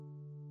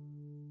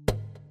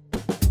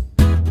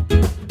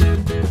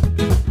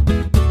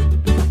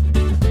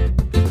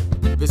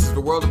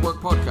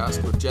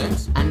podcast with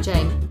James and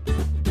Jane.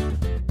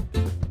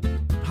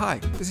 Hi,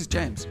 this is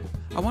James.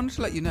 I wanted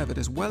to let you know that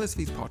as well as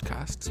these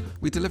podcasts,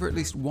 we deliver at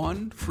least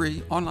one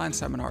free online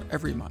seminar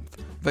every month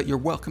that you're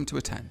welcome to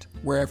attend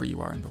wherever you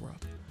are in the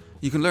world.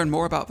 You can learn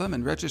more about them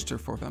and register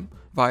for them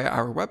via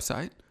our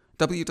website,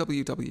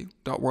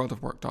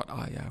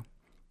 www.worldofwork.io.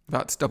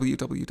 That's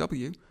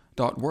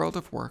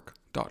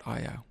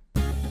www.worldofwork.io.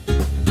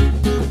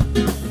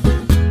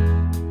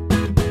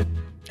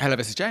 Hello,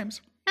 this is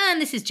James.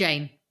 And this is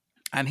Jane.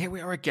 And here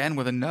we are again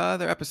with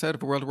another episode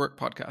of the World of Work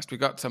podcast. We've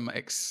got some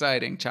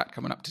exciting chat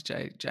coming up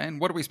today. Jane,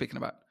 what are we speaking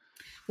about?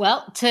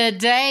 Well,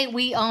 today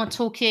we are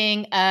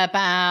talking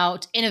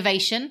about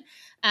innovation.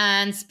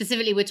 And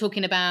specifically, we're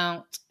talking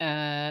about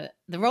the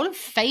role of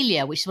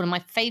failure, which is one of my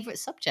favorite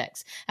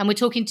subjects. And we're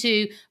talking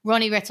to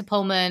Roni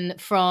Reiter-Palmon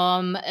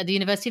from the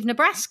University of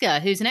Nebraska,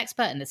 who's an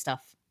expert in this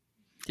stuff.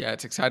 Yeah,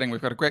 it's exciting.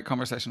 We've got a great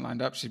conversation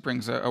lined up. She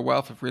brings a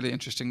wealth of really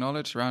interesting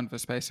knowledge around the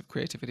space of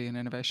creativity and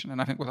innovation.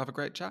 And I think we'll have a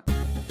great chat.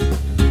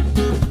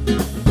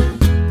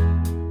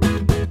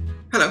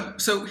 Hello.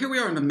 So here we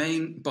are in the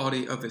main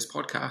body of this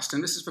podcast.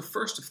 And this is the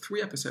first of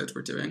 3 episodes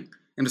we're doing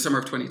in the summer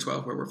of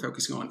 2012, where we're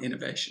focusing on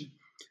innovation.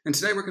 And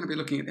today we're going to be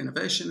looking at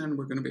innovation, and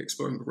we're going to be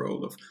exploring the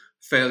role of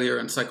failure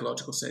and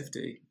psychological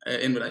safety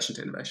in relation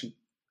to innovation.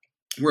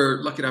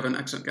 We're lucky to have an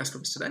excellent guest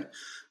with us today.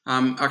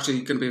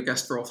 Actually going to be a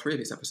guest for all 3 of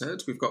these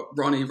episodes. We've got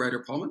Roni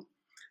Reiter-Palmon.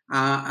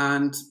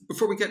 And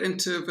before we get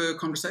into the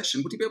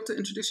conversation, would you be able to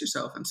introduce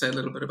yourself and say a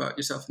little bit about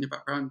yourself and your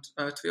background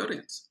to the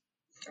audience?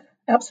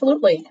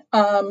 Absolutely.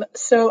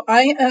 So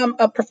I am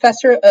a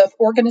professor of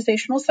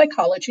organizational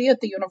psychology at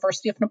the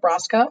University of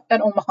Nebraska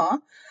at Omaha.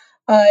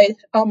 I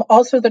am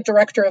also the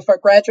director of our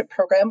graduate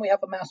program. We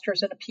have a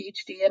master's and a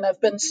PhD, and I've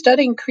been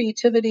studying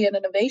creativity and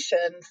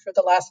innovation for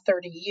the last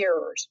 30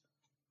 years.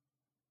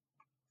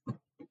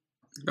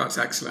 That's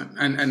excellent.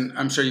 And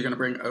I'm sure you're going to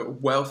bring a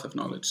wealth of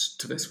knowledge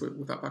to this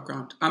with that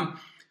background.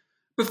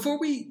 Before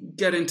we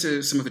get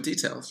into some of the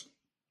details,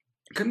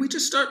 can we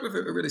just start with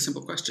a really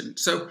simple question?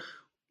 So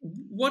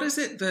what is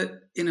it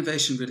that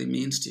innovation really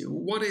means to you?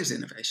 What is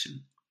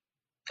innovation?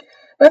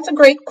 That's a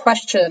great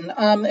question.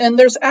 And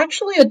there's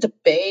actually a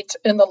debate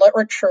in the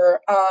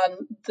literature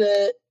on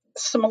the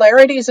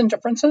similarities and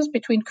differences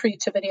between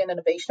creativity and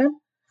innovation.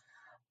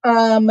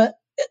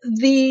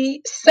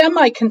 The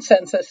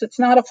semi-consensus, it's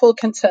not a full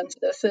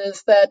consensus,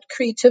 is that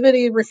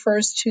creativity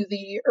refers to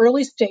the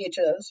early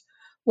stages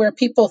where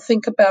people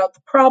think about the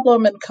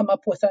problem and come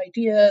up with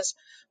ideas,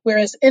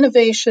 whereas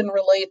innovation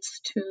relates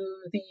to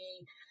the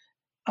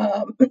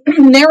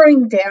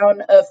narrowing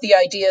down of the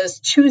ideas,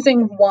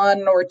 choosing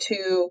one or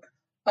two,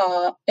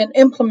 and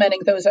implementing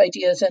those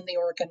ideas in the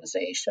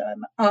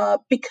organization.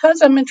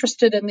 Because I'm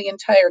interested in the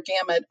entire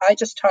gamut, I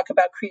just talk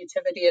about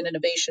creativity and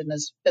innovation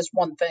as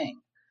one thing.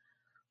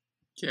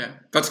 Yeah,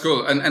 that's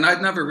cool. And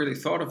I'd never really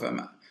thought of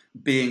them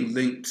being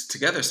linked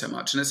together so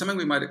much. And it's something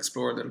we might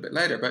explore a little bit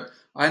later. But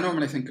I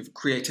normally think of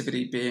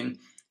creativity being,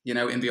 you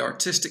know, in the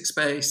artistic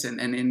space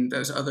and in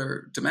those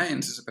other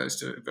domains as opposed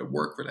to the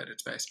work-related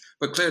space.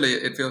 But clearly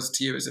it feels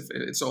to you as if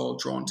it's all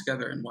drawn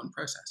together in one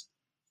process.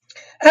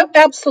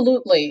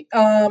 Absolutely.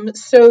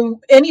 So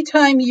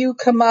anytime you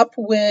come up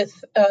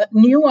with a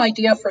new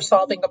idea for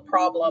solving a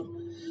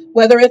problem,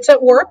 whether it's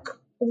at work,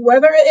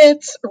 whether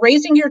it's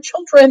raising your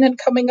children and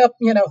coming up,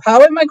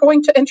 how am I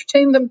going to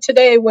entertain them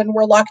today when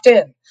we're locked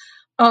in?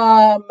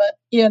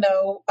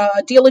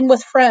 Dealing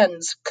with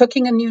friends,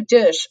 cooking a new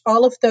dish,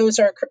 all of those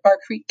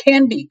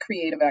can be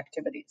creative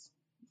activities.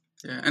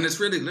 Yeah, and it's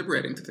really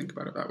liberating to think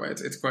about it that way.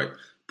 It's quite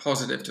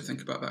positive to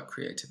think about that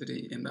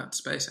creativity in that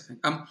space, I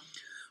think.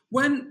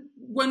 When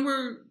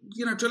we're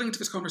drilling into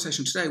this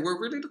conversation today, we're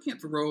really looking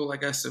at the role, I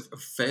guess, of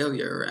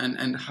failure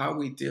and how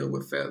we deal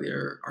with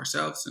failure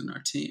ourselves and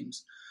our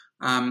teams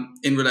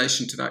in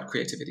relation to that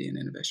creativity and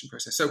innovation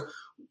process. So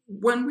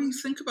when we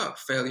think about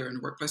failure in the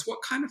workplace,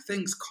 what kind of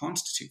things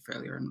constitute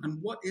failure,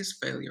 and what is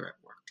failure at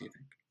work, do you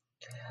think?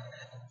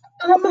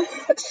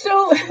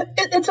 So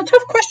it's a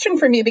tough question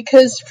for me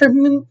because for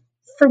me,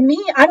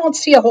 I don't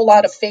see a whole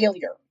lot of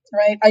failure,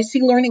 right? I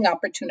see learning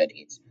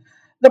opportunities.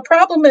 The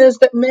problem is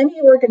that many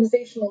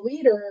organizational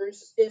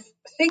leaders, if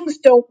things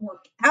don't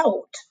work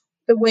out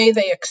the way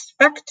they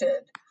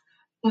expected,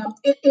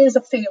 it is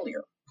a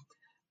failure.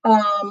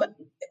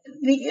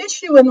 The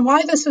issue and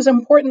why this is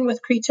important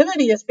with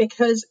creativity is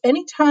because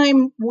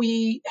anytime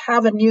we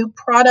have a new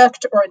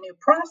product or a new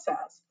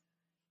process,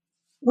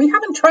 we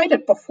haven't tried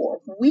it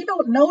before. We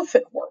don't know if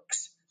it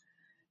works.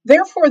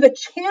 Therefore, the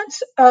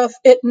chance of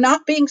it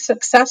not being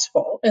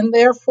successful and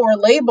therefore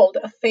labeled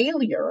a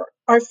failure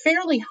are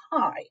fairly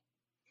high.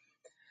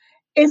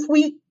 If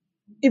we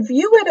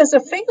view it as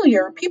a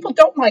failure, people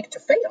don't like to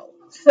fail.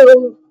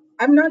 So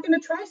I'm not going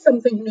to try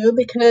something new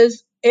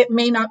because it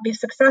may not be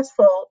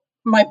successful.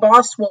 My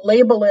boss will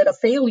label it a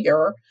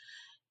failure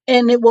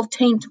and it will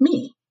taint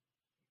me.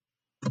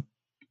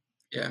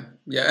 Yeah,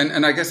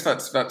 and I guess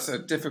that's a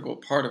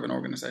difficult part of an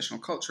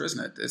organizational culture,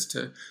 isn't it? Is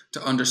to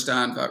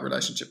understand that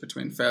relationship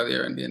between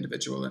failure and the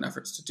individual and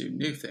efforts to do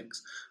new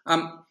things.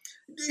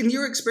 In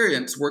your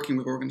experience working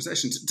with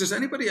organizations, does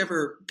anybody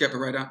ever get the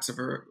right answer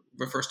for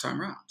the first time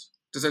round?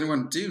 Does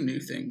anyone do new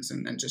things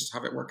and just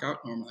have it work out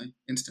normally,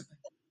 instantly?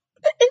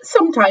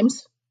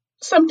 Sometimes,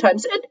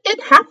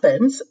 it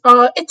happens.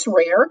 It's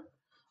rare.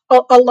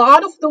 A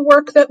lot of the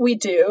work that we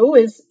do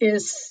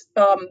is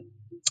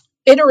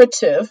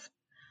iterative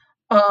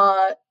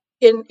uh,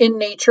 in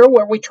nature,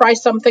 where we try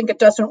something, it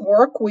doesn't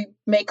work, we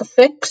make a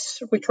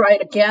fix, we try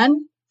it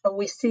again,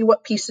 we see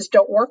what pieces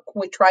don't work,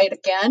 we try it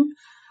again.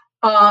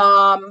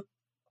 Um,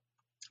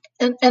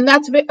 and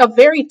that's a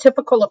very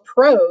typical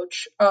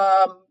approach.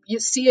 You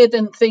see it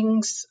in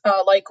things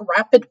like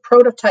rapid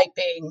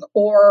prototyping,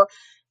 or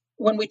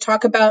when we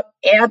talk about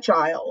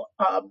agile.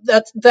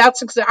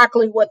 That's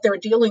exactly what they're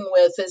dealing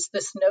with, is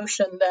this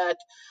notion that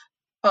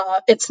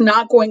it's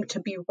not going to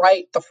be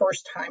right the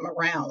first time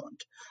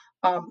around.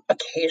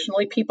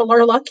 Occasionally people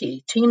are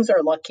lucky, teams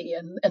are lucky,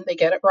 and they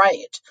get it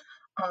right.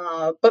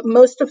 But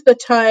most of the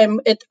time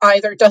it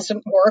either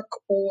doesn't work,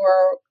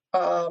 or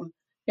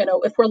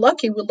if we're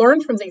lucky, we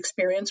learn from the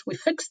experience, we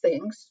fix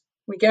things,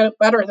 we get it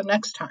better the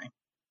next time.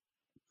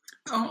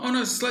 On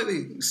a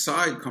slightly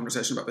side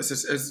conversation about this,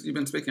 as you've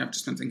been speaking, I've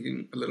just been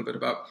thinking a little bit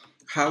about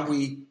how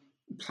we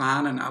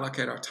plan and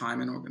allocate our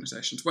time in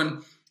organizations.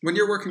 When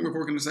you're working with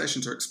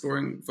organizations or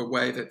exploring the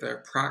way that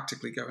they're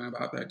practically going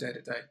about their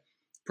day-to-day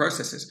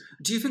processes,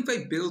 do you think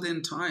they build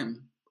in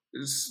time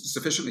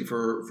sufficiently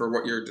for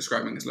what you're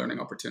describing as learning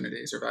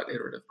opportunities, or that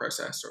iterative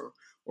process,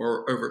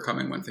 or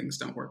overcoming when things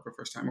don't work the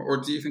first time?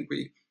 Or do you think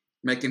we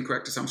make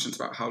incorrect assumptions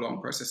about how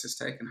long processes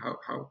take and how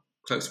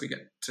close we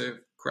get to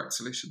correct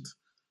solutions?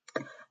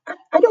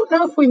 I don't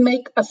know if we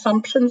make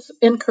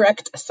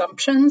incorrect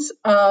assumptions.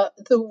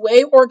 The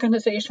way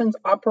organizations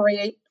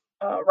operate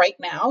right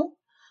now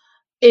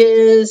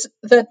is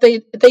that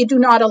they do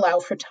not allow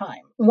for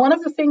time. One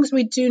of the things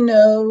we do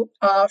know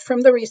from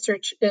the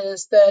research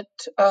is that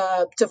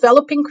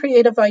developing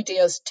creative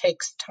ideas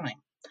takes time.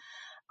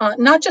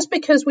 Not just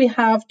because we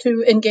have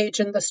to engage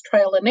in this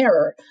trial and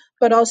error,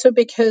 but also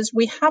because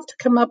we have to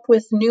come up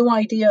with new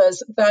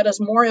ideas that is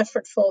more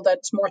effortful,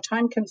 that's more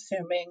time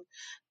consuming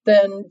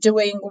than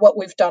doing what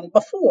we've done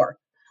before.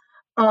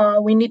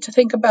 We need to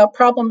think about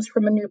problems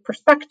from a new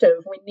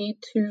perspective. We need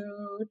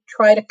to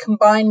try to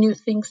combine new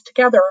things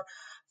together.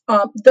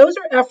 Those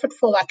are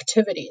effortful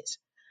activities.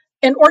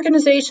 And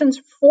organizations,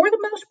 for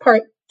the most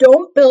part,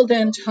 don't build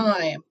in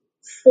time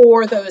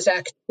for those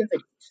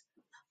activities.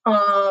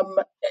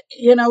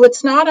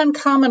 It's not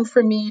uncommon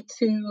for me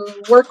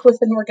to work with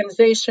an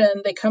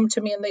organization. They come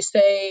to me and they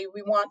say,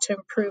 we want to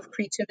improve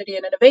creativity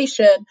and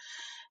innovation.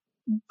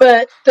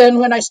 But then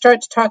when I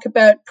start to talk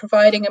about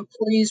providing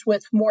employees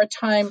with more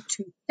time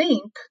to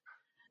think,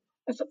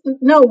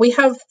 no, we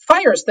have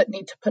fires that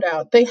need to put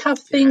out. They have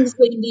things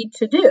they need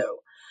to do.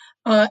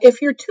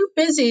 If you're too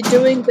busy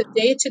doing the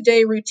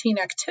day-to-day routine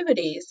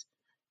activities,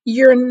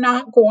 you're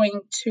not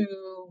going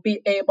to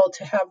be able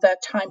to have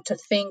that time to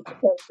think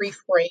or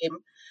reframe.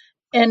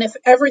 And if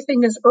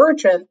everything is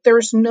urgent,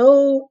 there's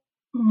no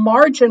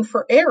margin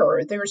for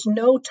error. There's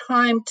no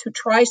time to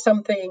try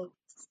something,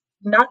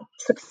 not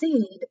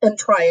succeed, and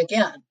try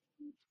again.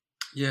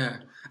 Yeah.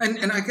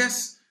 And I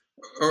guess,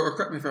 or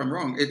correct me if I'm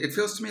wrong, it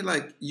feels to me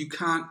like you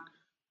can't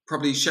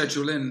probably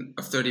schedule in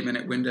a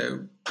 30-minute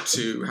window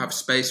to have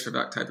space for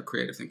that type of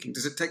creative thinking.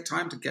 Does it take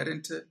time to get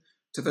into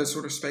those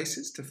sort of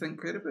spaces to think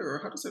creatively, or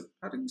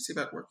how do you see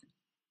that working?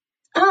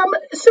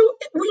 So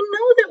we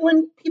know that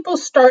when people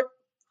start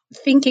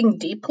thinking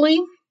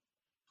deeply,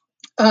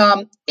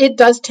 it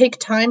does take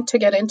time to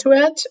get into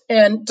it,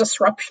 and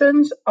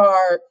disruptions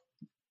are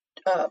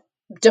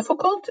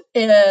difficult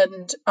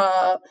and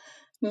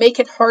make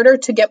it harder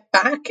to get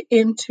back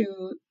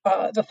into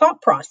the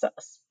thought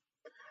process.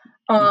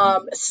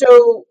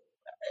 So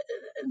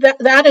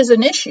that is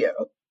an issue.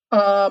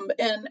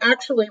 And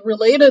actually,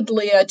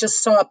 relatedly, I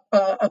just saw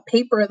a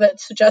paper that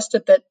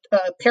suggested that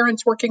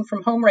parents working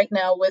from home right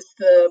now with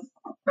the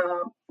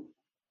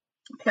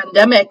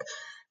pandemic,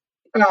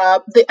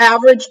 the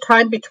average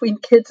time between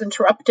kids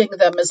interrupting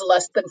them is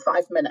less than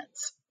 5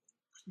 minutes.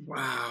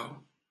 Wow,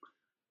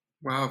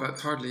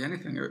 that's hardly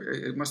anything.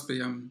 It must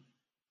be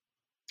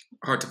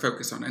hard to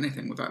focus on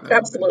anything without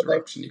that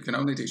interruption. You can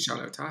only do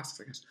shallow tasks,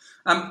 I guess.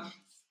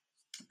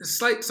 A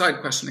slight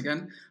side question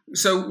again.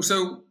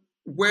 So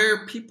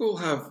where people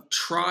have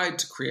tried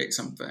to create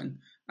something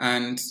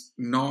and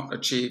not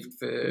achieved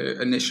the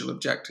initial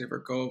objective or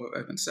goal that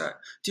they've been set,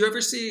 do you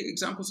ever see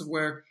examples of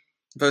where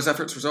those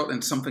efforts result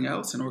in something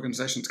else and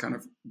organizations kind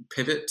of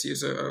pivot, to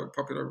use a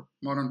popular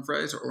modern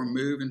phrase, or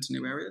move into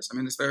new areas? I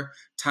mean, is there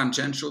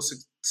tangential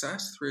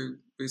success through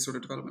these sort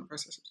of development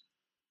processes?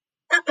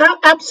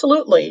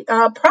 Absolutely.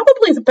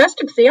 Probably the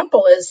best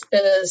example is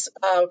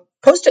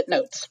Post-it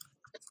notes.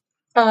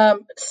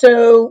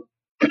 So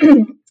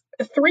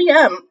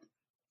 3M,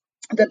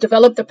 that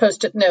developed the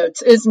Post-it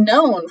notes, is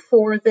known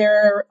for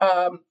their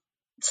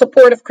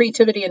support of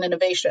creativity and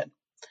innovation.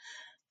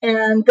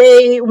 And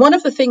one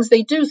of the things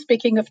they do,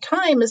 speaking of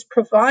time, is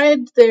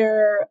provide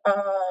their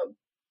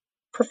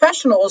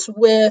professionals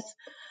with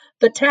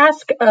the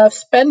task of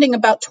spending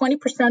about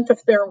 20% of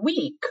their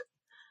week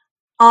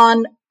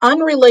on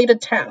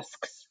unrelated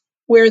tasks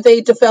where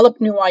they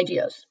develop new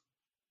ideas.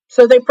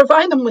 So they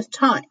provide them with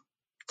time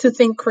to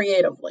think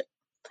creatively.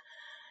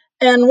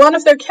 And one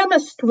of their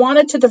chemists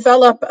wanted to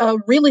develop a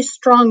really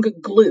strong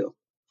glue.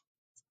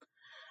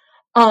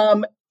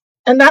 And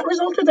that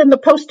resulted in the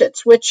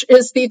Post-its, which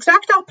is the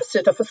exact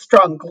opposite of a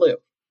strong glue.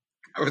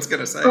 I was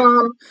going to say.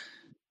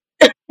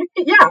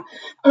 Yeah.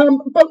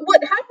 But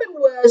what happened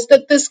was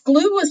that this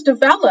glue was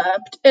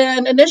developed,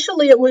 and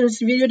initially it was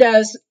viewed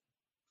as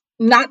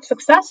not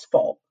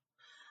successful.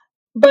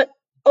 But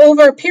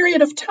over a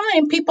period of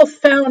time, people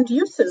found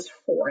uses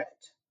for it.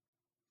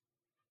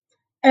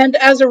 And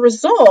as a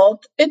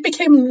result, it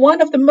became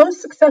one of the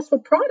most successful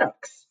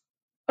products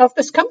of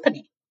this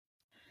company.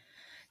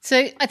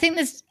 So I think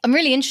I'm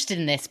really interested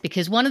in this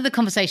because one of the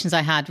conversations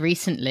I had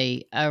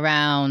recently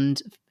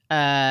around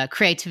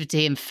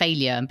creativity and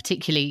failure, and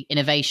particularly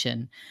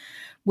innovation,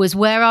 was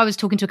where I was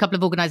talking to a couple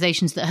of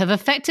organizations that have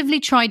effectively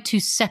tried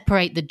to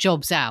separate the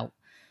jobs out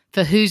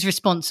for who's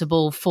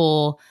responsible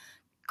for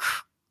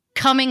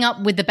coming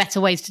up with the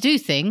better ways to do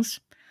things,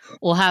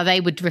 or how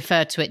they would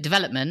refer to it,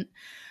 development,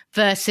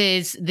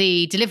 versus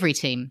the delivery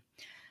team.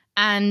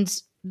 And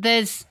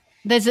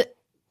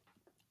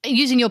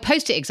using your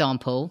Post-it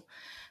example,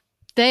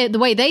 the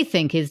way they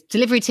think is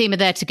delivery team are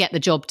there to get the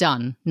job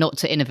done, not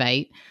to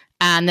innovate.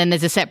 And then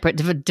there's a separate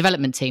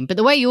development team. But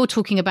the way you're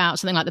talking about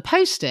something like the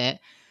Post-it,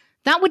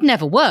 that would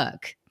never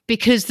work,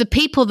 because the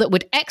people that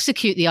would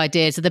execute the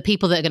ideas are the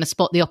people that are going to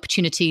spot the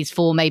opportunities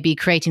for maybe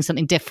creating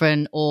something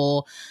different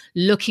or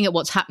looking at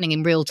what's happening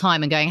in real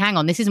time and going, hang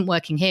on, this isn't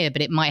working here,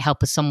 but it might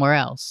help us somewhere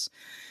else.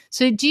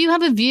 So do you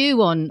have a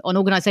view on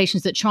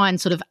organizations that try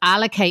and sort of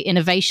allocate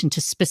innovation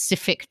to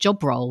specific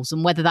job roles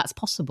and whether that's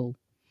possible?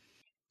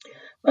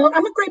 Well,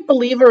 I'm a great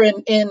believer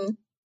in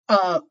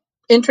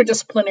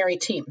interdisciplinary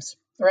teams,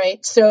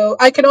 right? So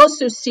I could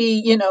also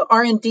see,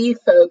 R&D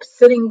folks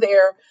sitting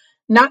there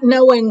not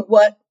knowing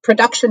what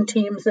production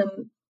teams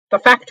in the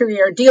factory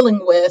are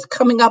dealing with,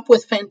 coming up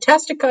with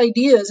fantastic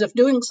ideas of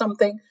doing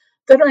something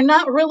that are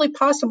not really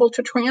possible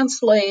to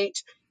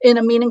translate in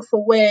a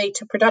meaningful way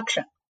to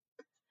production.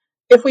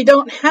 If we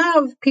don't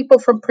have people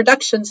from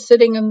production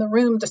sitting in the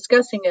room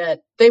discussing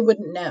it, they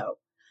wouldn't know.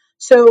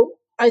 So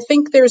I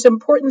think there's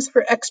importance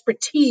for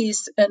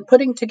expertise and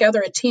putting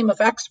together a team of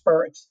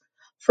experts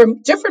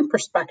from different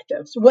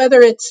perspectives,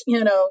 whether it's,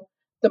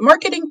 the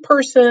marketing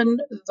person,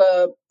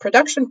 the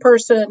production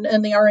person,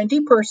 and the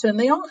R&D person.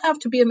 They all have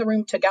to be in the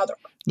room together.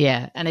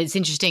 Yeah, and it's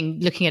interesting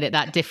looking at it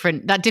that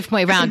different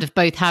way around of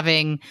both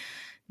having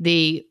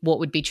what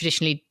would be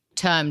traditionally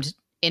termed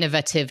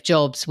innovative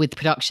jobs with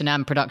production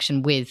and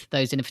production with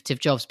those innovative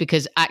jobs,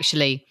 because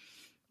actually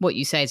what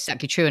you say is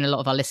exactly true, and a lot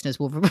of our listeners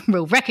will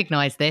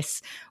recognize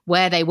this.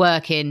 Where they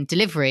work in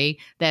delivery,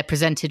 they're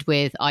presented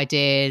with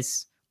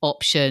ideas,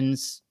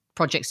 options,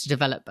 projects to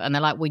develop, and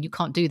they're like, well, you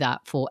can't do that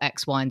for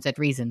X, Y, and Z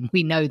reason.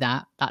 We know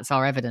that. That's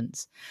our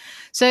evidence.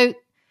 So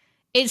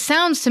it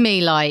sounds to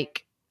me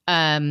like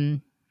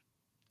failure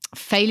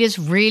is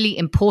really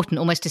important,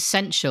 almost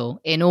essential,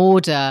 in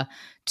order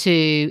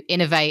to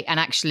innovate and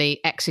actually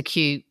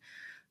execute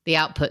the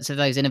outputs of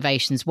those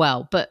innovations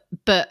well.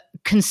 But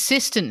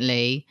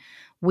consistently,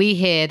 we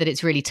hear that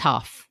it's really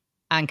tough.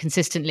 And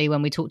consistently,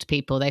 when we talk to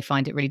people, they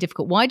find it really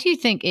difficult. Why do you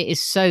think it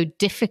is so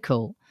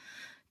difficult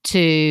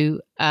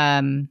to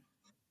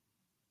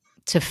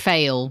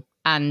fail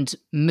and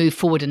move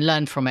forward and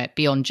learn from it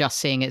beyond just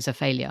seeing it as a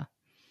failure?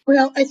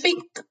 Well, I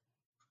think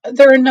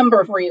there are a number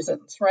of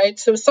reasons, right?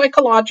 So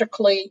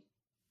psychologically,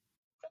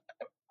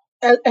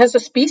 as a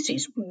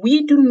species,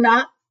 we do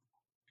not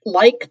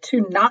like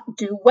to not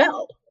do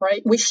well,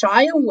 right? We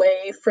shy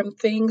away from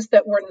things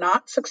that we're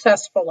not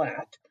successful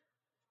at.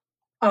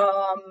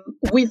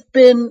 We've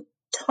been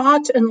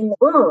taught and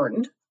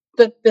learned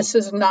that this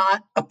is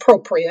not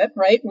appropriate,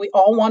 right? We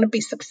all want to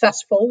be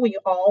successful. We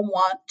all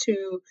want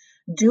to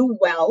do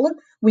well.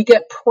 We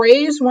get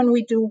praise when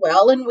we do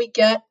well, and we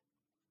get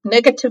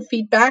negative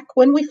feedback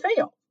when we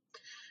fail.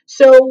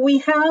 So we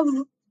have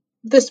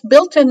this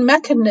built-in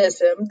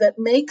mechanism that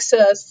makes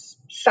us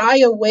shy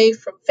away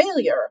from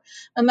failure.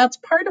 And that's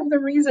part of the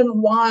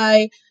reason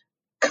why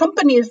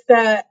companies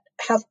that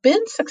have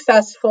been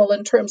successful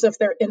in terms of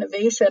their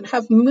innovation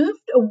have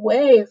moved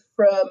away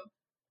from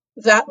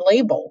that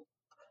label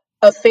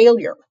of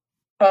failure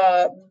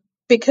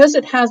because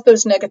it has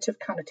those negative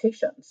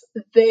connotations.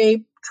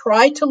 They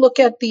try to look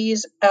at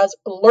these as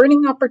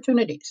learning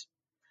opportunities,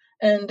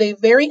 and they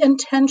very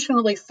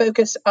intentionally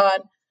focus on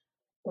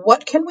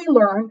what can we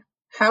learn,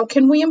 how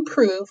can we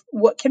improve,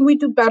 what can we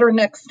do better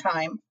next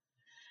time,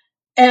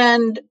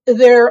 and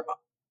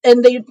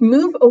they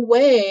move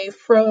away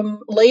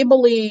from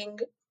labeling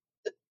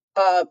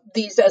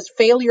these as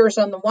failures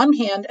on the one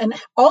hand, and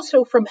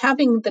also from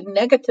having the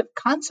negative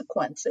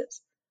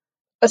consequences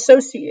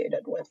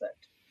associated with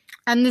it.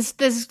 And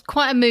there's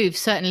quite a move,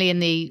 certainly in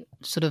the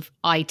sort of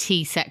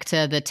IT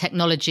sector, the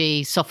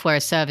technology, software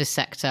as service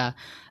sector,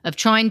 of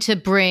trying to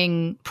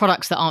bring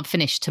products that aren't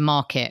finished to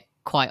market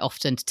quite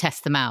often to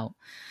test them out,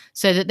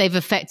 so that they've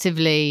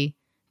effectively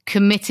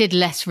committed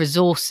less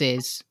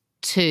resources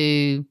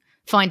to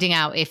finding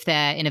out if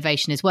their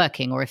innovation is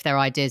working or if their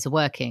ideas are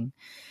working.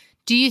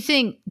 Do you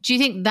think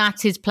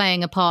that is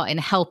playing a part in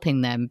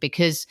helping them?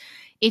 Because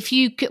if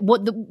you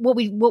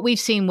what we've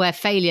seen where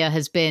failure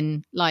has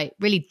been like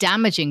really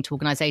damaging to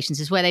organizations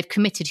is where they've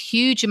committed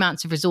huge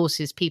amounts of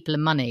resources, people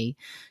and money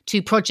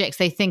to projects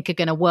they think are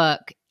going to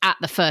work at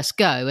the first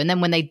go, and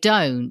then when they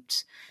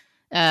don't,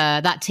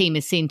 that team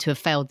is seen to have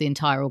failed the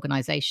entire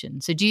organization.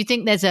 So do you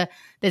think there's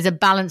a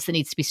balance that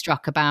needs to be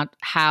struck about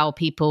how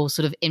people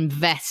sort of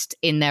invest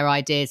in their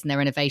ideas and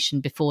their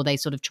innovation before they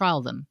sort of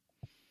trial them?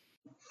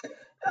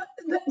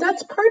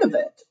 That's part of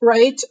it,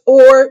 right?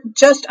 Or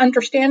just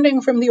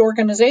understanding from the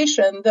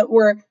organization that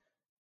we're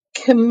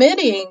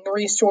committing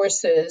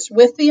resources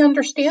with the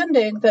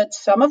understanding that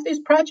some of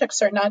these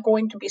projects are not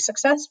going to be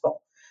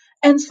successful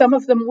and some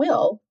of them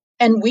will,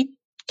 and we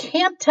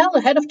can't tell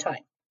ahead of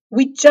time.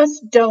 We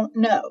just don't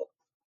know,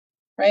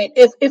 right?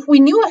 If we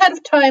knew ahead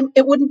of time,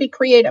 it wouldn't be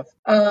creative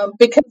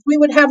because we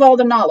would have all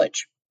the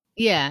knowledge.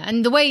 Yeah.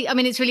 And the way, I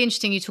mean, it's really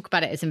interesting you talk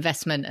about it as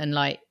investment, and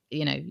like,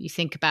 you know, you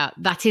think about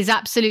that is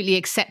absolutely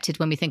accepted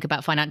when we think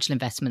about financial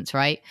investments,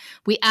 right?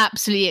 We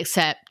absolutely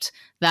accept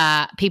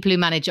that people who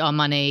manage our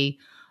money,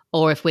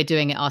 or if we're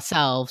doing it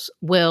ourselves,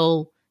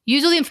 will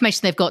use all the information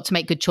they've got to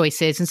make good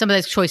choices. And some of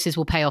those choices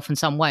will pay off and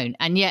some won't.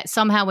 And yet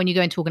somehow when you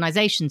go into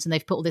organizations and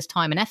they've put all this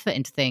time and effort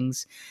into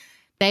things,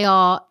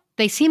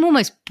 they seem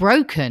almost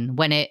broken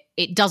when it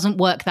doesn't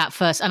work that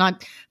first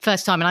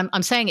time. And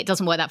I'm saying it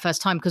doesn't work that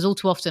first time because all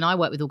too often I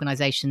work with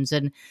organizations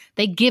and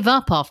they give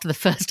up after the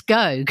first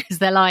go because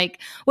they're like,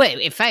 well,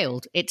 it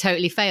failed. It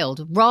totally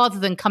failed, rather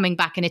than coming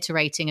back and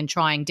iterating and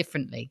trying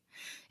differently.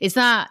 People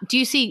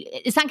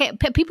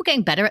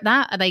getting better at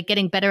that? Are they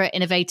getting better at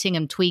innovating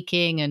and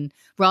tweaking, and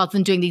rather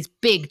than doing these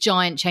big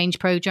giant change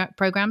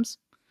programs?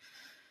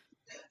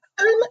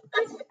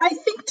 I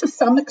think to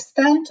some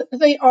extent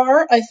they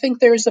are. I think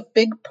there's a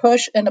big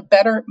push and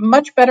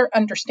much better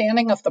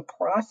understanding of the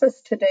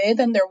process today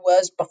than there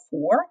was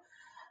before.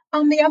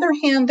 On the other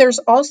hand, there's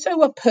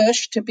also a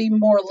push to be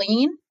more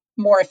lean,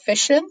 more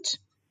efficient,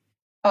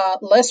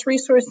 less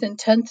resource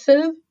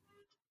intensive.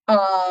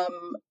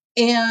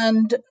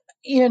 And,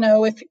 you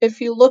know,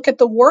 if you look at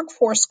the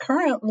workforce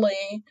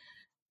currently,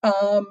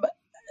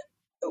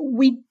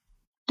 we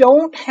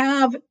don't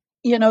have,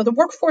 the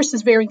workforce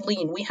is very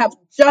lean. We have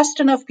just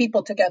enough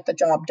people to get the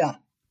job done,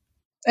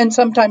 and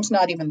sometimes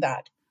not even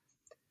that.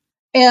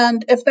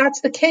 And if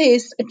that's the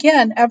case,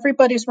 again,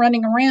 everybody's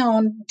running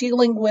around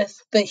dealing with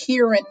the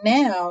here and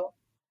now.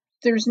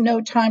 There's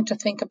no time to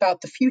think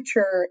about the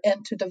future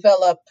and to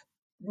develop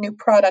new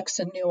products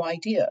and new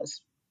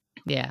ideas.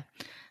 Yeah.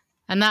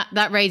 And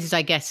that raises,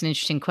 I guess, an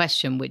interesting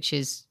question, which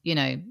is,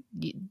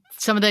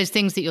 some of those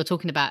things that you're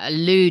talking about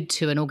allude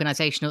to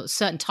a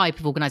certain type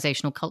of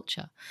organizational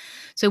culture.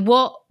 So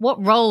what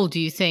role do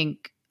you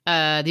think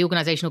the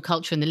organizational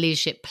culture and the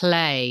leadership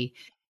play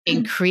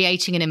in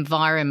creating an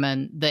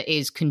environment that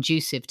is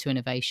conducive to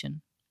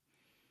innovation?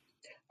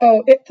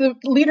 The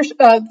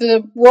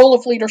role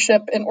of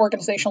leadership in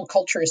organizational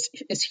culture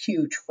is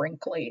huge,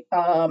 frankly.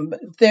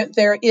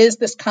 There is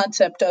this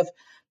concept of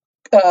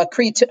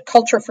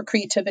culture for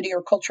creativity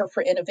or culture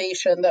for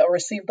innovation that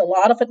received a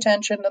lot of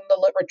attention in the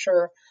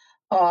literature.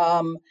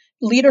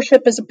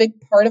 Leadership is a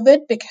big part of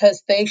it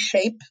because they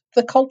shape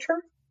the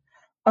culture.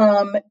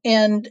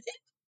 And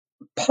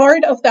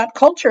part of that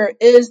culture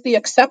is the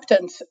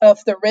acceptance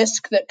of the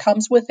risk that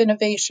comes with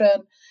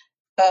innovation,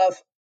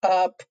 of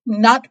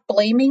not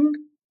blaming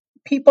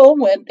people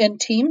in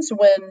teams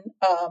when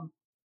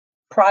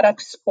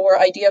products or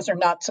ideas are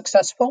not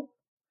successful,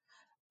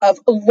 of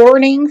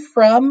learning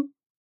from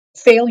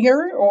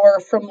failure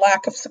or from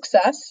lack of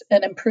success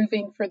and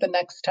improving for the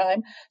next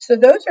time. So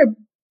those are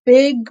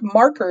big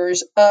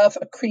markers of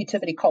a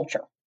creativity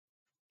culture.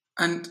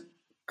 And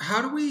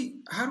how do we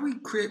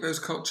create those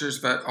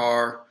cultures that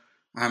are,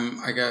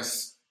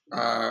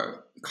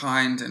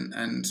 kind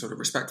and sort of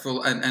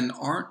respectful and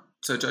aren't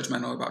so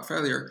judgmental about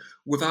failure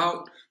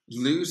without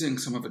losing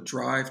some of the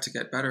drive to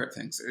get better at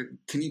things?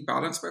 Can you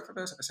balance both of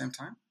those at the same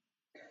time?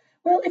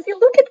 Well, if you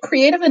look at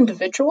creative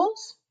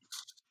individuals,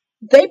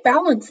 they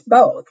balance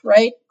both,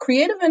 right?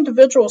 Creative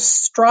individuals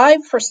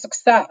strive for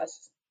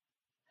success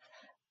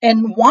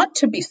and want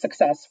to be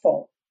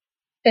successful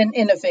and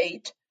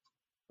innovate,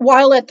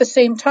 while at the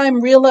same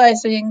time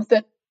realizing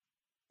that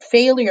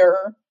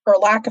failure or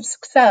lack of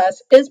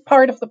success is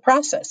part of the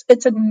process.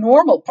 It's a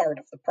normal part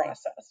of the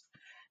process.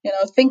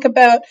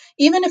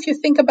 Even if you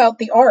think about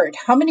the art,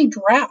 how many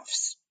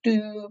drafts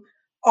do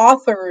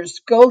authors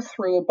go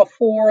through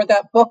before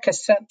that book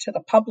is sent to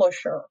the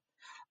publisher?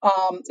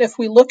 If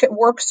we look at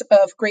works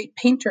of great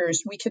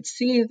painters, we could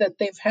see that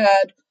they've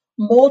had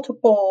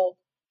multiple,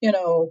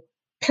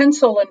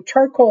 pencil and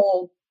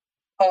charcoal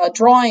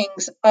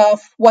drawings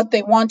of what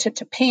they wanted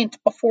to paint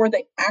before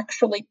they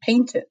actually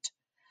paint it.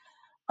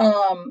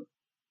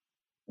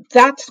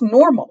 That's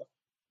normal.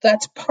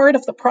 That's part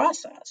of the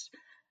process.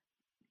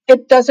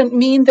 It doesn't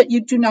mean that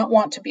you do not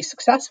want to be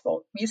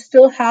successful. You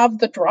still have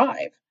the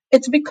drive.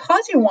 It's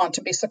because you want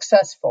to be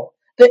successful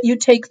that you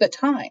take the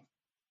time.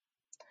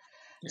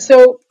 Yeah.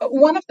 So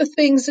one of the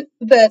things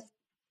that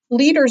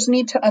leaders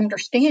need to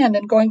understand,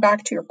 and going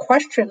back to your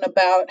question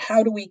about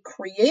how do we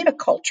create a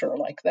culture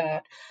like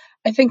that,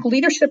 I think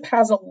leadership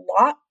has a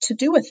lot to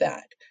do with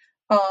that.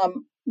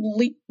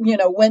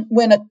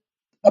 When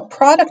a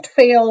product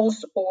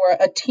fails or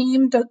a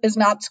team is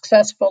not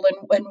successful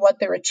in what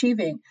they're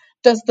achieving,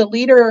 does the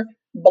leader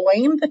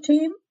blame the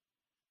team?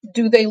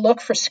 Do they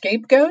look for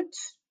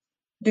scapegoats?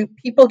 Do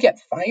people get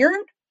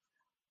fired?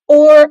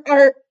 Or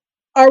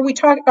are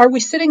we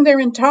sitting there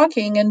and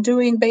talking and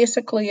doing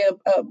basically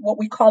what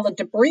we call a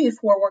debrief,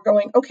 where we're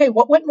going, okay,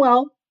 what went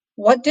well,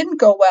 what didn't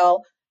go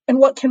well, and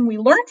what can we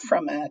learn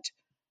from it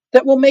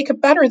that will make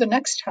it better the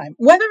next time?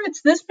 Whether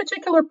it's this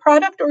particular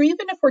product, or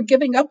even if we're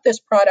giving up this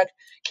product,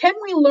 can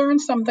we learn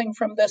something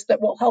from this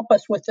that will help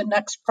us with the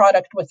next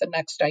product, with the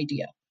next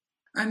idea?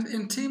 And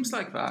in teams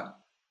like that,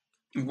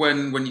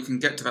 when you can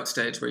get to that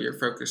stage where you're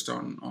focused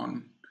on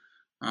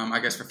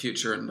I guess, for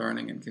future and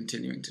learning and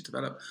continuing to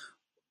develop,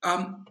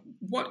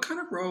 what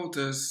kind of role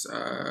does,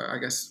 I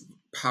guess,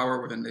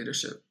 power within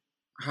leadership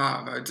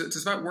have?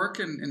 Does that work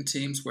in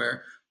teams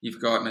where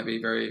you've got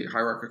maybe very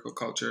hierarchical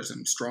cultures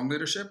and strong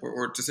leadership,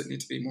 or does it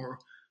need to be more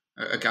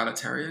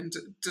egalitarian?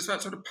 Does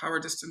that sort of power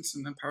distance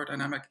and power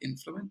dynamic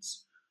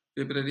influence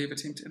the ability of a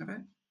team to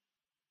innovate?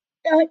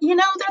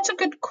 That's a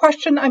good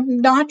question.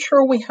 I'm not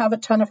sure we have a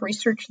ton of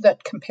research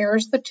that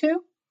compares the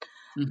two.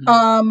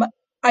 Mm-hmm.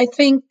 I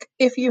think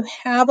if you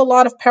have a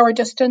lot of power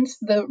distance,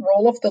 the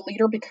role of the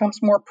leader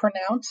becomes more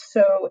pronounced.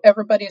 So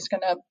everybody's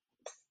going to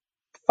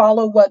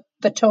follow what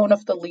the tone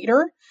of the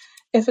leader.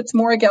 If it's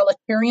more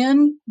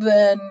egalitarian,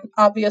 then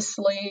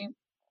obviously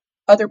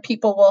other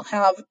people will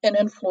have an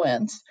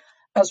influence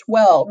as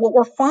well. What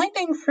we're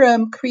finding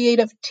from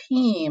creative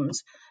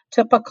teams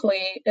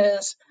typically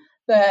is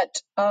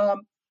that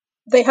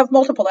they have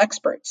multiple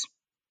experts.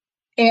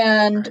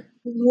 And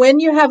when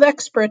you have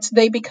experts,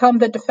 they become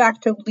the de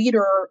facto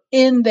leader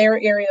in their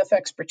area of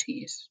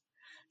expertise.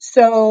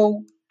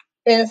 So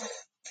if,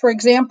 for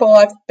example,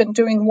 I've been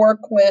doing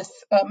work with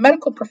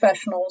medical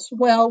professionals,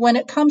 well, when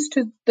it comes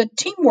to the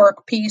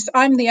teamwork piece,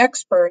 I'm the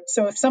expert.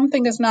 So if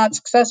something is not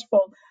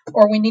successful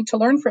or we need to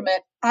learn from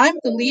it, I'm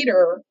the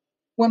leader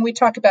when we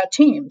talk about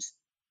teams.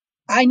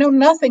 I know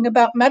nothing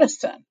about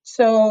medicine,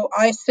 so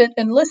I sit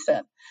and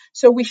listen.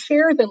 So we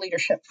share the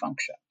leadership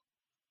function.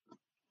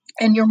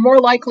 And you're more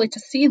likely to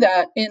see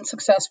that in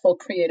successful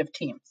creative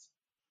teams.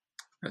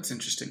 That's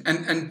interesting.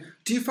 And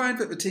do you find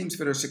that the teams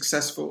that are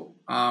successful,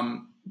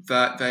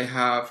 that they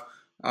have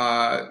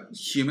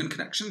human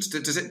connections?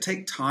 Does it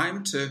take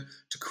time to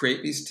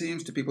create these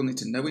teams? Do people need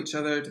to know each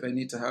other? Do they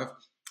need to have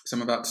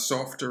some of that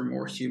softer,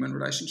 more human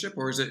relationship?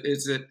 Or is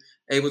it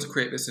able to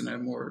create this in a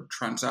more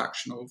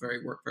transactional,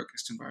 very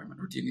work-focused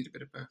environment? Or do you need a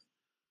bit of both?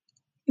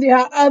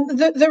 Yeah,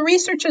 the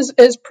research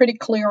is pretty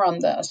clear on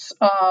this.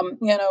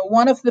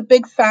 One of the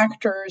big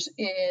factors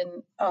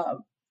in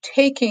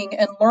taking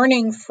and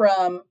learning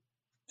from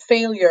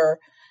failure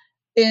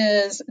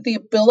is the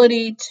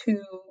ability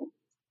to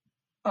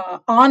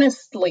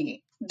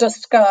honestly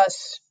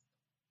discuss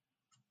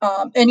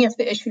any of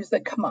the issues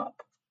that come up.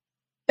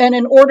 And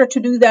in order to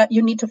do that,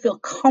 you need to feel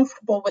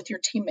comfortable with your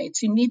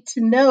teammates. You need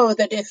to know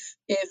that if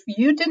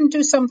you didn't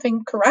do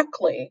something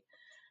correctly,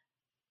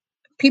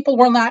 people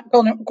were not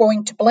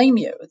going to blame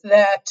you,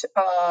 that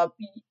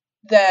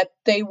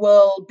they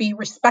will be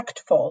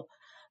respectful.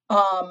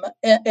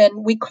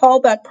 And we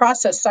call that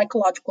process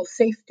psychological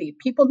safety.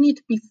 People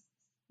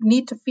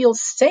need to feel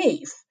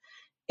safe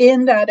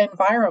in that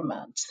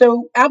environment.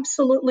 So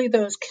absolutely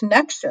those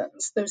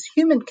connections, those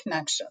human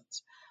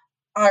connections,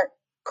 are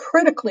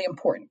critically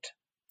important.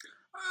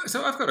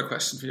 So I've got a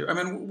question for you. I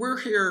mean, we're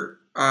here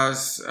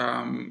as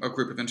a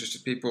group of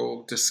interested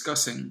people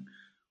discussing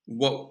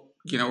what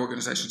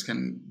organizations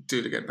can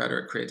do to get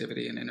better at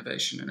creativity and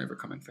innovation and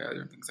overcoming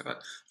failure and things like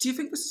that. Do you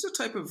think this is a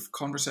type of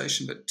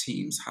conversation that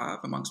teams have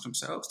amongst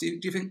themselves? Do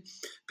you think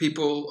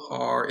people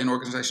are in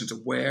organizations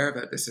aware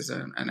that this is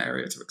an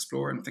area to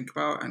explore and think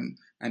about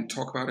and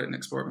talk about it and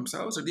explore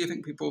themselves? Or do you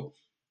think people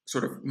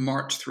sort of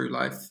march through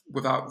life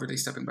without really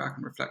stepping back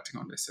and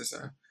reflecting on this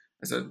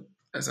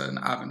as an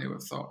avenue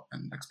of thought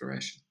and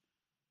exploration?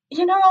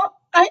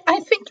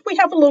 I think we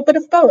have a little bit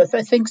of both.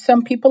 I think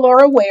some people are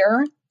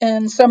aware,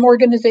 and some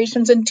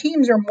organizations and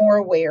teams are more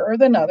aware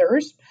than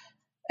others.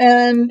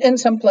 And in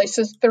some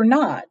places, they're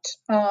not.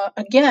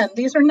 Again,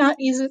 these are not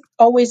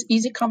always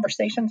easy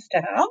conversations to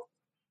have.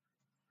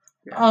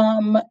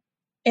 Yeah.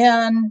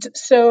 And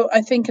so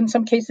I think in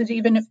some cases,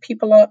 even if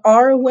people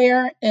are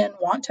aware and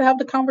want to have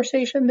the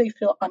conversation, they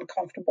feel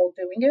uncomfortable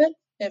doing it.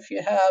 If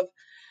you have,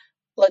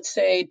 let's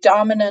say,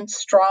 dominant,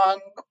 strong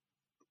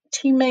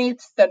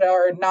teammates that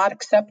are not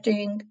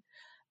accepting,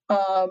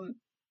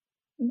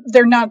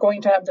 they're not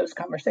going to have those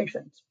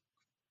conversations.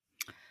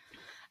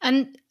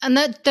 And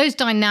those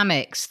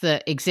dynamics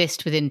that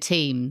exist within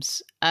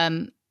teams,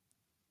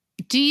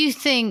 do you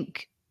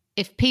think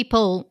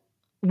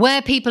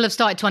where people have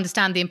started to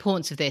understand the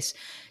importance of this,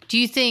 do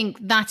you think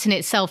that in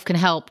itself can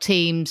help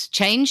teams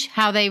change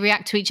how they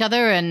react to each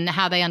other and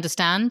how they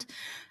understand?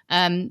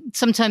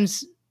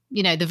 Sometimes,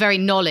 the very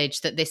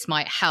knowledge that this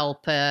might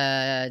help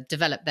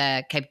develop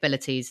their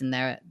capabilities and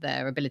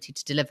their ability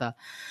to deliver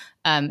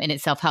in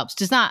itself helps.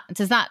 Does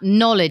that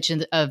knowledge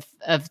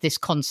of this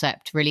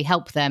concept really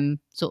help them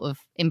sort of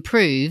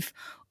improve,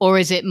 or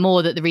is it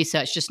more that the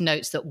research just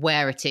notes that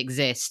where it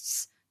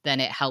exists, then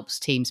it helps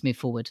teams move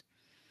forward?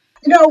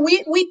 No,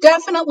 we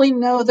definitely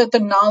know that the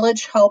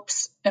knowledge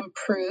helps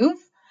improve.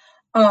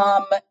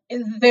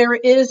 There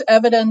is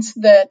evidence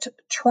that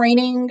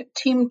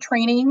team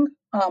training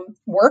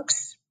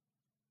works,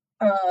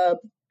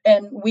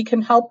 and we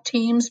can help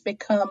teams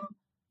become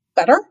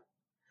better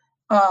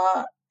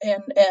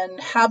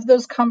and have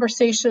those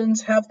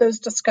conversations, have those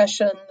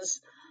discussions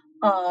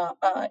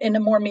in a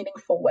more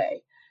meaningful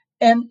way.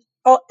 And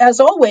as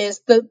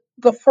always,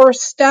 the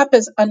first step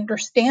is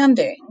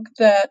understanding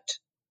that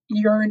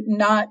you're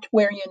not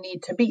where you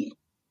need to be.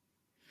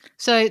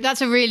 So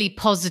that's a really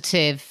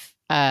positive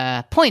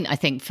point, I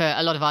think, for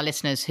a lot of our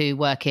listeners who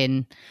work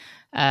in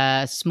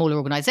smaller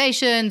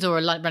organizations or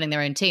running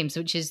their own teams,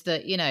 which is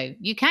that,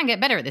 you can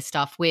get better at this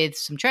stuff with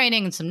some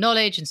training and some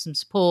knowledge and some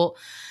support,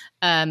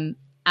 and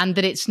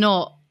that it's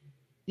not,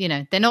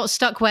 they're not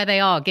stuck where they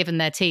are given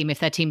their team if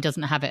their team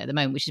doesn't have it at the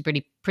moment, which is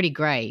pretty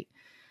great.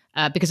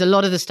 Because a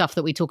lot of the stuff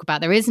that we talk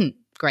about, there isn't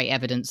great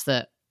evidence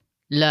that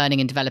learning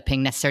and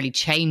developing necessarily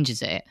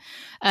changes it.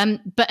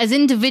 But as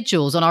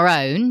individuals on our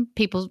own,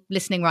 people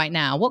listening right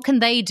now, what can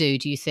they do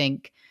you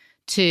think,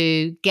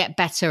 to get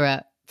better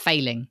at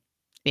failing,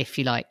 if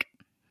you like?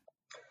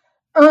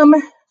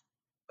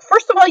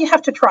 First of all, you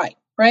have to try,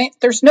 right?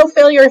 There's no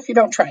failure if you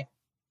don't try.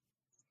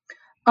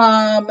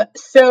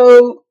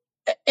 So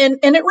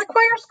it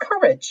requires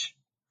courage.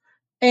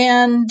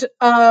 And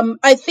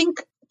I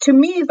think, to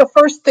me, the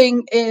first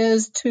thing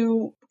is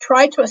to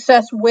try to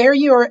assess where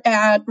you're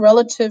at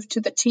relative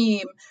to the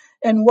team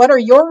and what are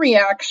your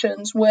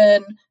reactions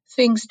when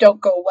things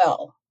don't go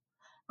well,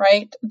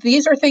 right?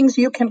 These are things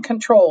you can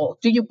control.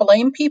 Do you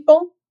blame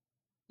people?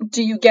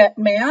 Do you get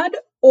mad?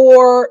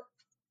 Or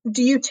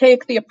do you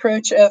take the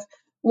approach of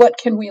what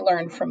can we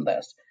learn from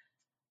this?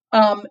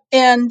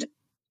 And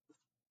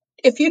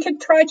if you can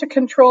try to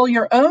control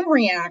your own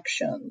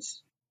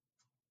reactions,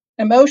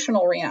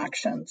 emotional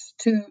reactions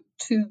to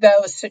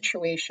those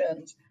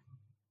situations,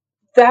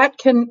 that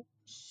can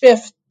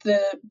shift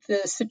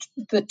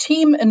the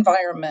team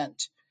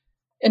environment.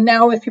 And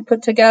now if you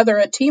put together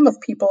a team of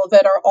people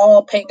that are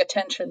all paying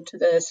attention to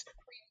this,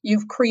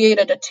 you've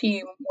created a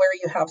team where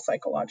you have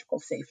psychological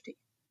safety.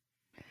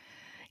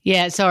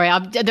 Yeah, sorry.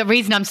 The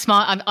reason I'm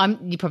smart,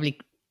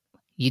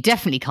 you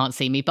definitely can't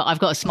see me, but I've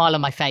got a smile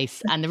on my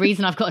face. And the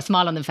reason I've got a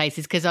smile on the face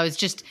is because I was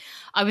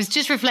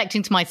just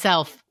reflecting to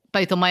myself,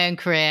 both on my own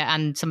career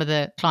and some of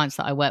the clients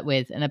that I work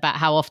with, and about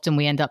how often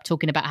we end up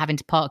talking about having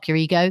to park your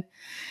ego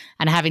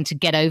and having to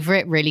get over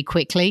it really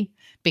quickly,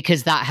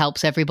 because that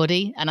helps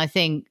everybody. And I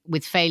think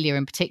with failure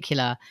in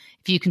particular,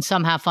 if you can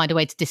somehow find a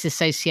way to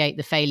disassociate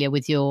the failure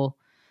with your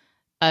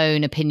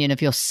own opinion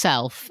of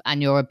yourself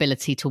and your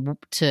ability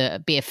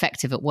to be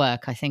effective at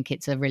work, I think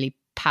it's a really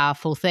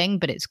powerful thing,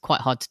 but it's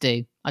quite hard to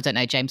do. I don't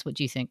know, James, what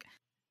do you think?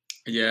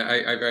 Yeah,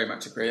 I very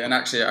much agree. And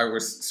actually, I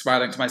was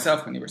smiling to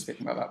myself when you were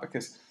speaking about that,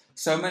 because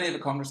so many of the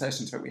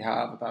conversations that we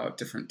have about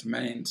different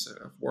domains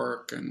of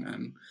work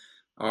and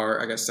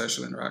our, I guess,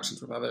 social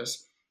interactions with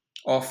others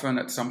often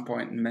at some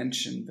point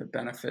mention the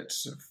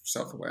benefits of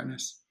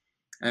self-awareness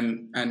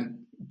and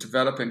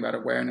developing that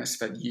awareness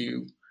that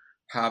you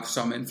have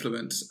some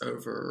influence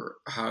over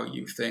how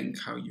you think,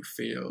 how you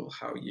feel,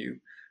 how you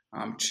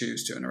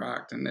choose to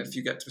interact. And if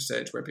you get to a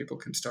stage where people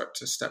can start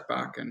to step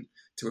back and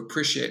to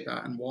appreciate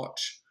that and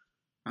watch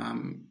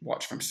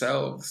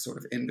themselves sort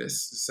of in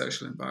this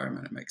social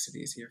environment, it makes it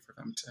easier for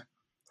them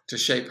to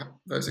shape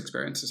those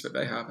experiences that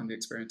they have and the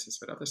experiences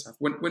that others have.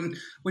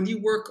 When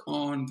you work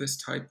on this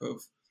type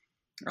of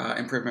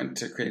improvement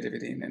to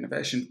creativity and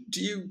innovation,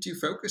 do you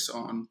focus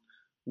on,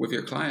 with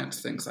your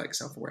clients, things like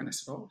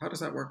self-awareness at all? How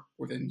does that work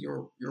within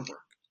your work?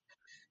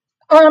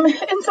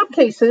 In some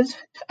cases,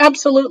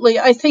 absolutely.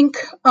 I think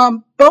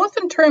both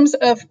in terms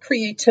of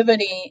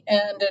creativity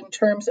and in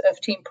terms of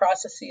team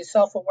processes,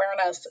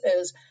 self-awareness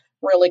is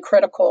really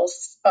critical.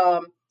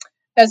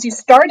 As you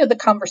started the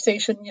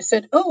conversation, you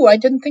said, "Oh, I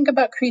didn't think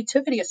about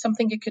creativity as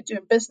something you could do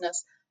in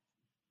business."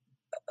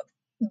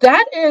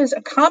 That is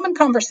a common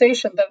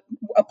conversation. That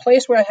a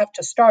place where I have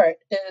to start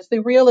is the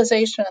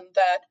realization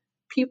that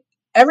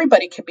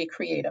everybody can be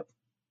creative.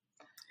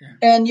 Yeah.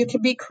 And you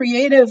can be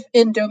creative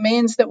in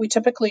domains that we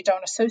typically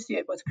don't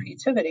associate with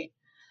creativity.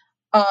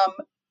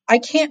 I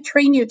can't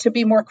train you to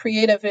be more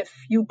creative if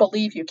you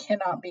believe you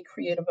cannot be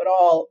creative at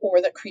all,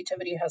 or that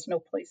creativity has no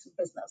place in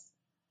business.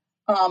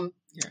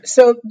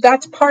 So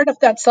that's part of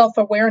that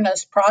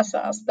self-awareness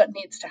process that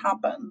needs to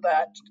happen,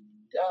 that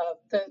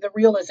the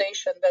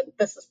realization that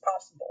this is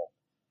possible.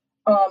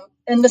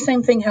 And the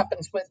same thing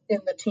happens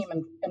within the team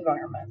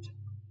environment.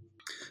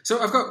 So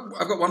I've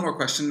got one more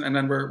question, and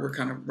then we're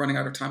kind of running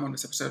out of time on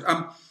this episode.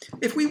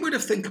 If we were to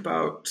think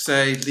about,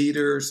 say,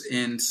 leaders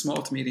in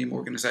small to medium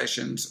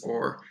organizations,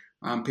 or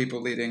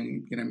people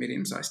leading,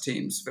 medium-sized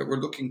teams, that we're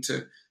looking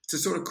to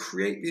sort of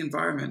create the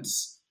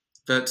environments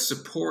that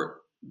support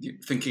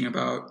thinking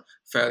about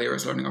failure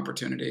as learning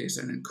opportunities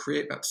and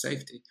create that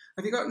safety.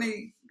 Have you got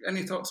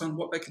any thoughts on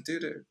what they could do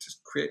to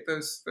create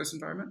those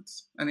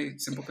environments? Any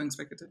simple things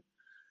they could do?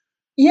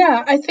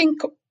 Yeah, I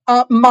think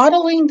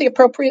modeling the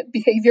appropriate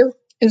behavior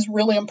is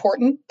really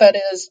important. That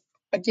is,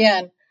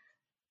 again,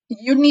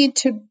 you need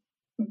to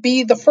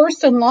be the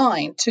first in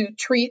line to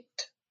treat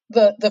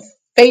the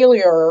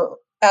failure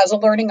as a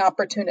learning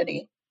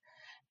opportunity.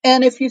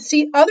 And if you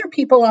see other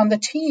people on the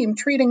team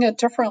treating it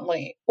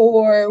differently,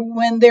 or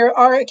when there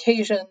are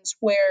occasions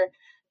where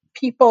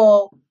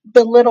people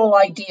belittle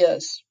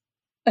ideas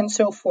and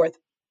so forth,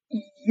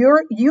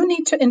 you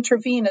need to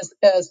intervene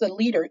as the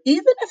leader,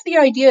 even if the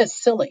idea is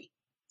silly.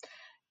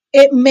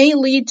 It may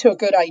lead to a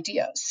good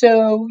idea.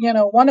 So,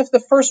 one of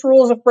the first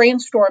rules of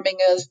brainstorming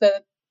is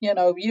that,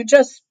 you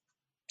just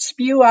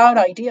spew out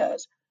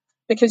ideas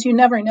because you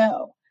never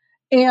know.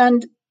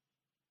 And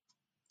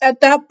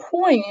at that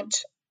point,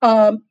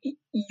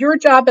 your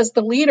job as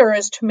the leader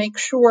is to make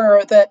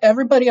sure that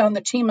everybody on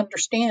the team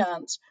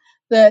understands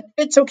that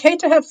it's okay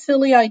to have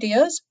silly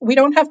ideas. We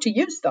don't have to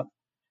use them.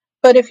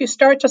 But if you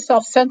start to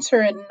self-censor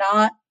and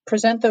not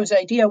present those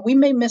ideas, we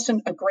may miss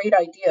a great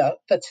idea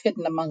that's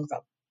hidden among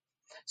them.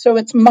 So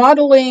it's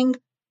modeling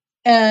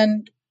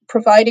and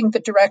providing the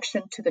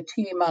direction to the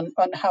team on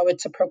how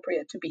it's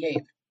appropriate to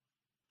behave.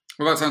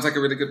 Well, that sounds like a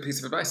really good piece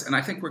of advice. And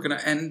I think we're going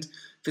to end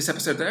this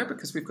episode there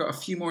because we've got a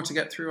few more to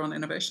get through on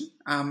innovation.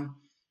 And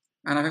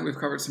I think we've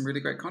covered some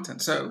really great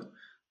content. So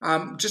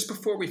just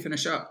before we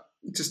finish up,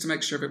 just to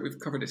make sure that we've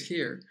covered it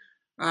here,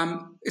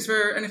 is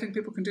there anything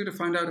people can do to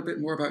find out a bit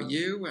more about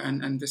you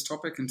and this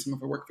topic and some of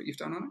the work that you've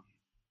done on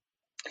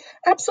it?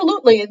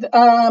 Absolutely.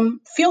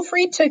 Feel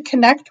free to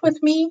connect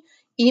with me.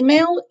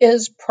 Email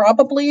is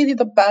probably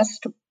the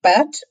best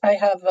bet. I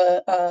have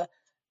a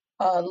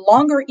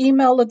longer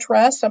email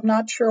address. I'm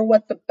not sure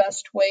what the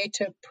best way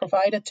to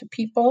provide it to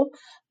people.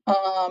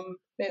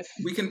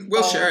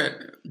 We'll share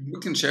it. We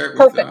can share it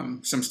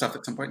with some stuff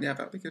at some point. Yeah,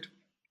 that'd be good.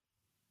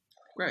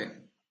 Great.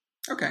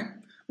 Okay.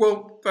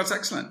 Well, that's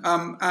excellent.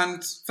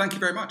 And thank you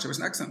very much. It was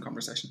an excellent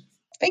conversation.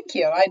 Thank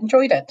you. I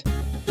enjoyed it.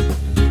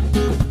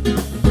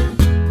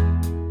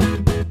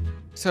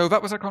 So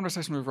that was our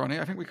conversation with Roni.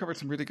 I think we covered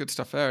some really good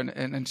stuff there,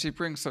 and she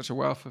brings such a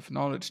wealth of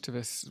knowledge to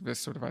this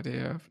sort of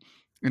idea of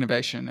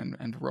innovation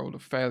and the role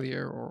of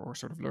failure or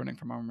sort of learning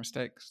from our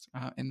mistakes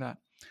in that.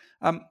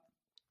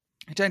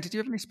 Jane, did you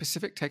have any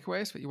specific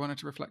takeaways that you wanted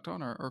to reflect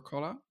on or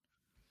call out?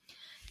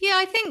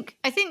 Yeah, I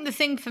think the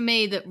thing for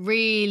me that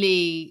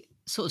really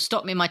sort of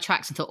stopped me in my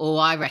tracks and thought, oh,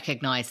 I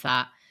recognize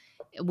that,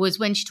 was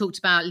when she talked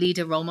about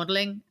leader role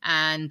modeling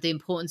and the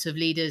importance of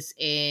leaders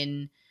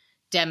in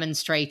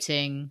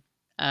demonstrating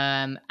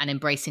and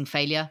embracing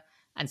failure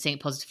and seeing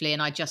it positively.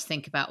 And I just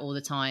think about all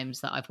the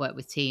times that I've worked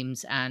with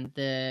teams and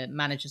the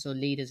managers or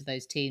leaders of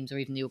those teams or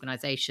even the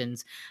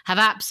organizations have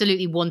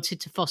absolutely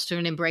wanted to foster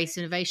and embrace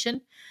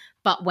innovation.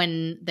 But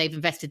when they've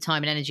invested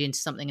time and energy into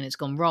something and it's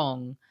gone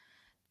wrong,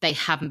 they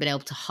haven't been able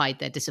to hide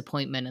their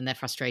disappointment and their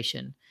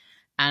frustration.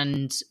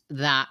 And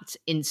that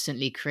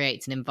instantly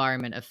creates an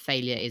environment of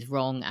failure is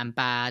wrong and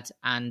bad,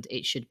 and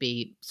it should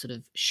be sort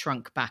of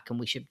shrunk back, and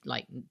we should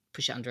like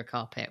push it under a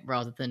carpet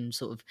rather than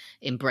sort of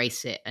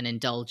embrace it and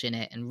indulge in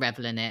it and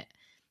revel in it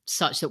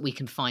such that we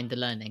can find the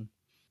learning.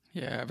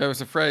 Yeah, there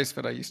was a phrase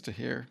that I used to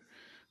hear,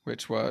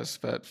 which was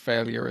that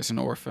failure is an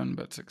orphan,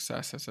 but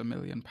success has a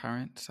million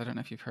parents. I don't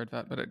know if you've heard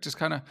that, but it just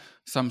kind of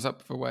sums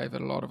up the way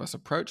that a lot of us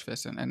approach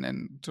this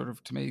and sort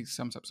of, to me,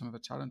 sums up some of the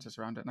challenges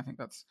around it. And I think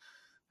that's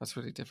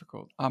really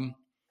difficult.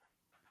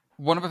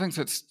 One of the things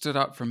that stood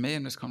out for me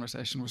in this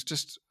conversation was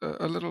just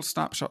a little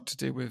snapshot to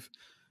do with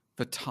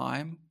the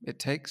time it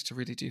takes to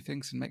really do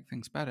things and make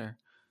things better.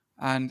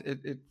 And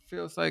it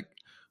feels like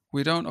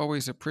we don't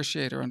always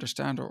appreciate or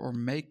understand or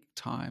make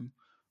time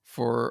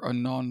for a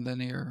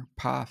non-linear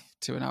path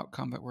to an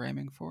outcome that we're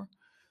aiming for.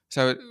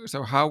 So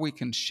how we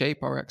can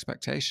shape our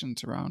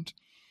expectations around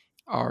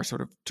our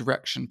sort of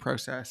direction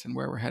process and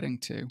where we're heading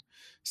to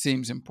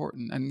seems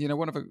important. And,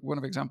 one of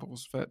the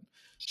examples that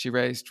she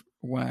raised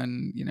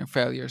when,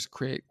 failures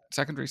create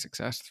secondary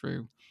success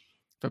through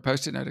the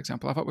Post-it note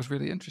example, I thought was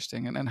really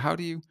interesting. And how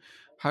do you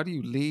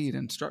lead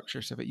and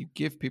structure so that you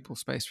give people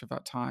space for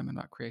that time and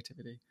that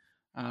creativity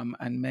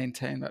and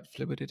maintain that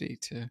fluidity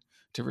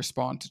to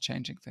respond to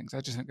changing things?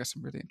 I just think there's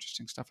some really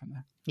interesting stuff in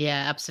there.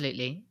 Yeah,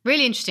 absolutely.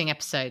 Really interesting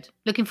episode.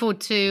 Looking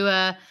forward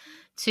to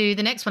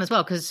the next one as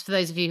well, because for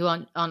those of you who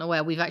aren't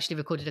aware, we've actually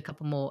recorded a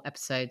couple more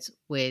episodes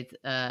with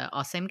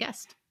our same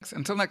guest.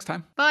 Until next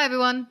time. Bye,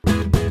 everyone.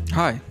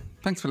 Hi.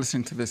 Thanks for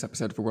listening to this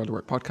episode of the World of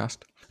Work podcast.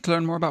 To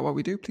learn more about what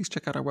we do, please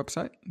check out our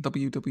website,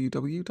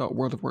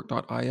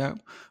 www.worldofwork.io,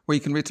 where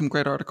you can read some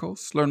great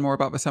articles, learn more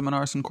about the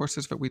seminars and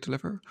courses that we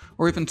deliver,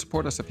 or even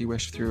support us if you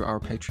wish through our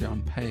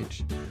Patreon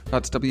page.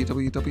 That's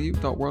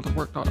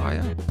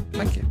www.worldofwork.io.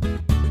 Thank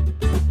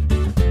you.